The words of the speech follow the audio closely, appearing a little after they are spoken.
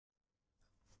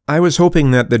I was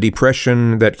hoping that the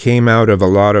depression that came out of a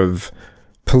lot of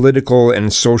political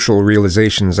and social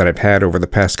realizations that I've had over the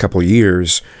past couple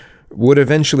years would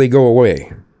eventually go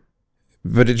away.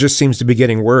 But it just seems to be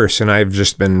getting worse, and I've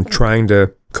just been trying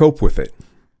to cope with it.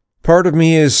 Part of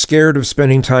me is scared of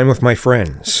spending time with my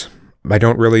friends. I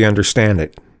don't really understand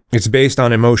it. It's based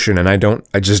on emotion, and I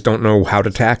just don't know how to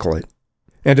tackle it.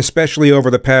 And especially over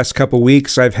the past couple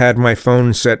weeks, I've had my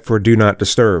phone set for Do Not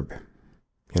Disturb.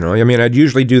 You know, I mean, I'd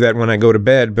usually do that when I go to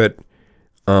bed, but,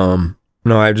 no,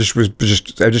 I just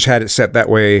had it set that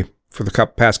way for the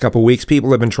past couple weeks.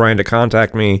 People have been trying to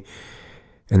contact me,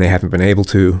 and they haven't been able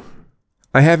to.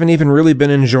 I haven't even really been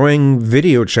enjoying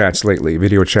video chats lately.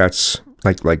 Video chats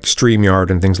like StreamYard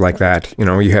and things like that. You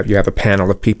know, you have a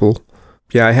panel of people.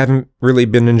 Yeah, I haven't really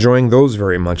been enjoying those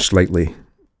very much lately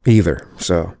either,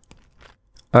 so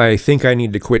I think I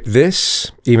need to quit this,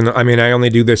 even though, I mean, I only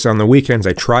do this on the weekends.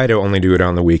 I try to only do it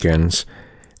on the weekends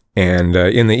and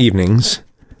in the evenings.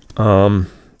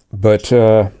 But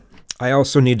I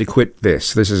also need to quit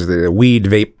this. This is the weed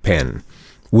vape pen.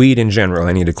 Weed in general,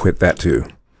 I need to quit that too.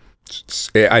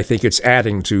 I think it's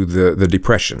adding to the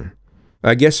depression.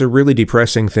 I guess a really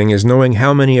depressing thing is knowing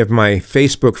how many of my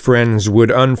Facebook friends would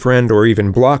unfriend or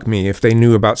even block me if they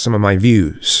knew about some of my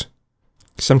views.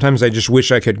 Sometimes I just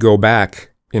wish I could go back,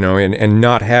 you know, and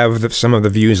not have some of the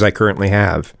views I currently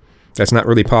have. That's not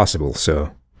really possible,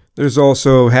 so. There's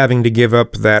also having to give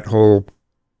up that whole,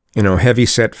 you know,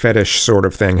 heavy-set fetish sort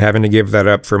of thing, having to give that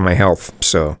up for my health,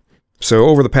 so. So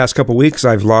over the past couple weeks,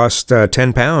 I've lost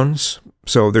 10 pounds,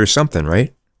 so there's something,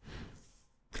 right?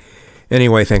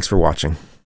 Anyway, thanks for watching.